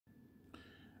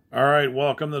All right,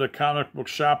 welcome to the Comic Book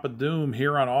Shop of Doom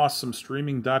here on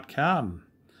AwesomeStreaming.com.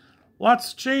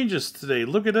 Lots of changes today.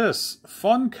 Look at this.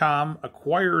 Funcom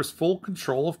acquires full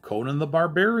control of Conan the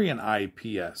Barbarian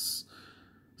IPS.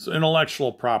 So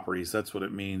intellectual properties, that's what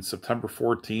it means. September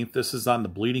 14th. This is on the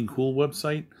Bleeding Cool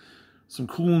website. Some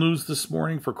cool news this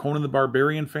morning for Conan the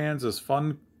Barbarian fans as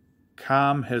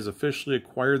Funcom has officially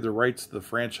acquired the rights to the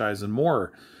franchise and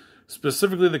more.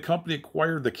 Specifically, the company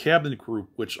acquired the Cabinet Group,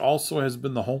 which also has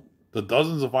been the home to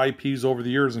dozens of IPs over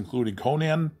the years, including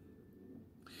Conan,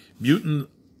 Mutant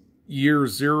Year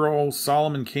Zero,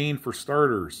 Solomon Kane for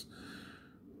starters.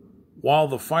 While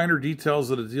the finer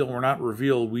details of the deal were not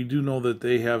revealed, we do know that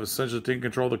they have essentially taken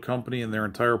control of the company and their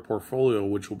entire portfolio,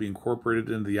 which will be incorporated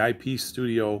into the IP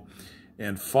studio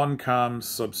and Funcom's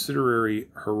subsidiary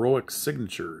Heroic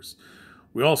Signatures.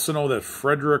 We also know that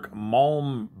Frederick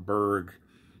Malmberg,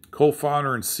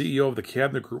 co-founder and CEO of the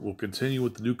Cabinet Group, will continue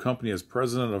with the new company as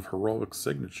president of Heroic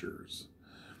Signatures.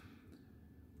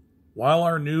 While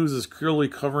our news is clearly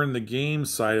covering the game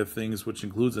side of things, which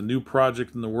includes a new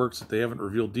project in the works that they haven't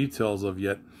revealed details of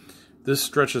yet, this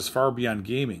stretches far beyond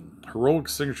gaming. Heroic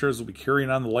Signatures will be carrying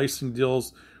on the licensing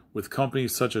deals with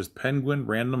companies such as Penguin,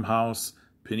 Random House,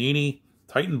 Panini,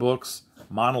 Titan Books,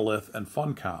 Monolith, and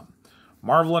Funcom.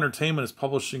 Marvel Entertainment is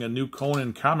publishing a new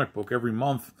Conan comic book every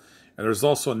month, and there's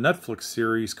also a Netflix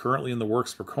series currently in the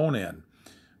works for Conan.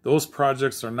 Those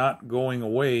projects are not going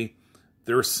away.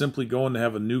 They're simply going to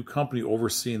have a new company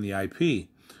overseeing the IP.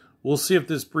 We'll see if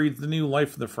this breathes the new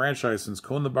life in the franchise, since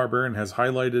Conan the Barbarian has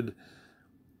highlighted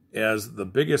as the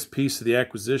biggest piece of the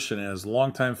acquisition, and as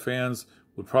longtime fans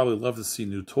would probably love to see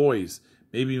new toys,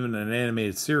 maybe even an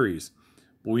animated series.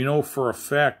 But we know for a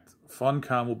fact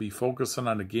Funcom will be focusing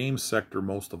on the game sector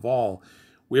most of all.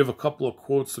 We have a couple of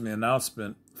quotes from the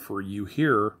announcement for you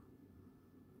here.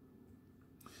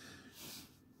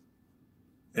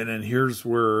 And then here's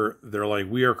where they're like,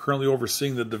 we are currently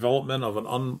overseeing the development of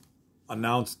an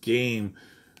unannounced game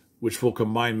which will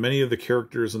combine many of the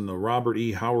characters in the Robert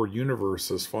E. Howard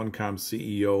universe, as Funcom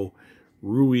CEO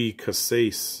Rui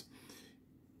Casais.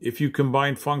 If you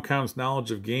combine Funcom's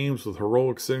knowledge of games with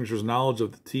Heroic Signature's knowledge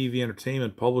of the TV,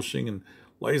 entertainment, publishing, and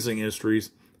licensing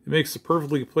industries, it makes a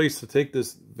perfectly place to take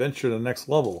this venture to the next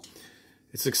level.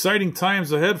 It's exciting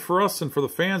times ahead for us and for the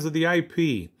fans of the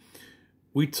IP.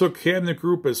 We took Cabinet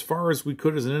Group as far as we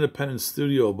could as an independent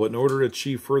studio, but in order to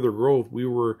achieve further growth, we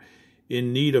were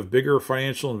in need of bigger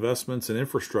financial investments and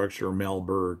infrastructure,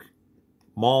 Malmberg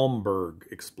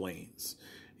explains.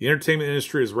 The entertainment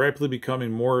industry is rapidly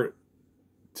becoming more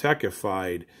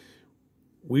techified.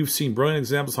 We've seen brilliant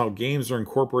examples how games are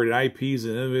incorporated IPs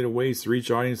in innovative ways to reach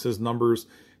audiences numbers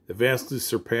that vastly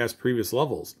surpass previous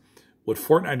levels. What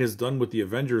Fortnite has done with the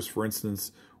Avengers, for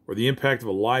instance, or the impact of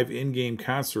a live in-game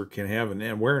concert can have an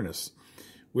awareness.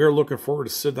 We are looking forward to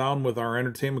sit down with our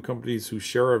entertainment companies who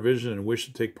share our vision and wish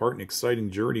to take part in an exciting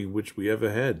journey which we have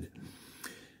ahead.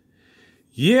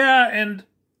 Yeah, and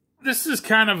this is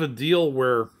kind of a deal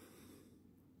where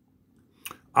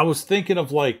I was thinking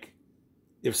of, like,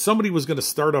 if somebody was going to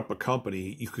start up a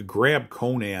company, you could grab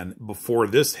Conan before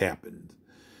this happened.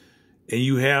 And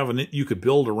you could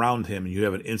build around him, and you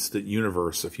have an instant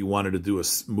universe if you wanted to do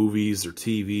movies or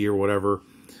TV or whatever.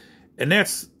 And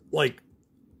that's like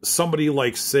somebody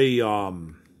like, say,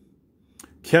 Kevin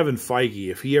Feige.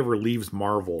 If he ever leaves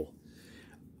Marvel,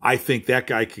 I think that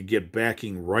guy could get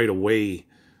backing right away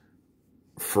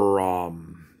for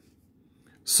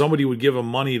somebody would give him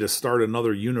money to start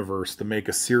another universe, to make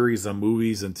a series of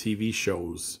movies and TV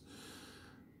shows,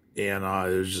 and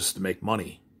it was just to make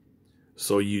money.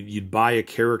 So you'd buy a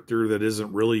character that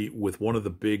isn't really with one of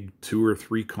the big 2 or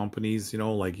 3 companies,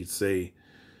 like you'd say,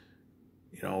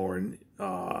 or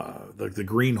like the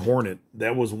Green Hornet.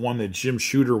 That was one that Jim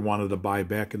Shooter wanted to buy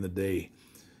back in the day,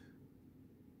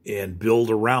 and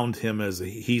build around him as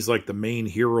he's like the main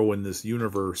hero in this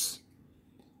universe.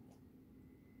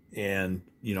 And,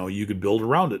 you could build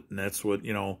around it. And that's what,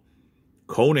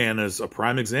 Conan is a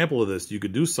prime example of this. You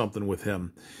could do something with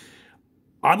him.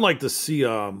 I'd like to see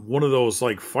one of those,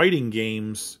 like, fighting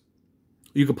games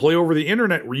you could play over the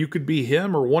internet where you could be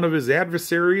him or one of his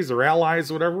adversaries or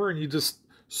allies or whatever, and you just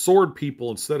sword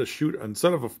people instead of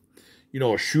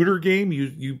a shooter game.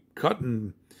 You cut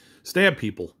and stab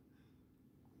people.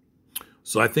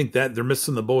 So I think that they're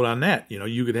missing the boat on that.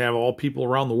 You could have all people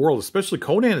around the world, especially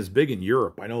Conan is big in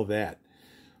Europe. I know that.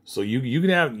 So you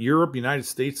can have Europe, United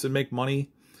States, that make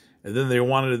money. And then they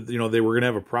wanted, they were going to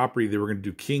have a property. They were going to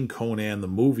do King Conan, the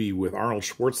movie with Arnold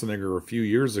Schwarzenegger a few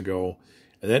years ago.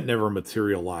 And that never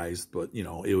materialized, but,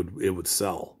 it would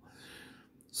sell.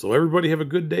 So everybody have a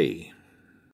good day.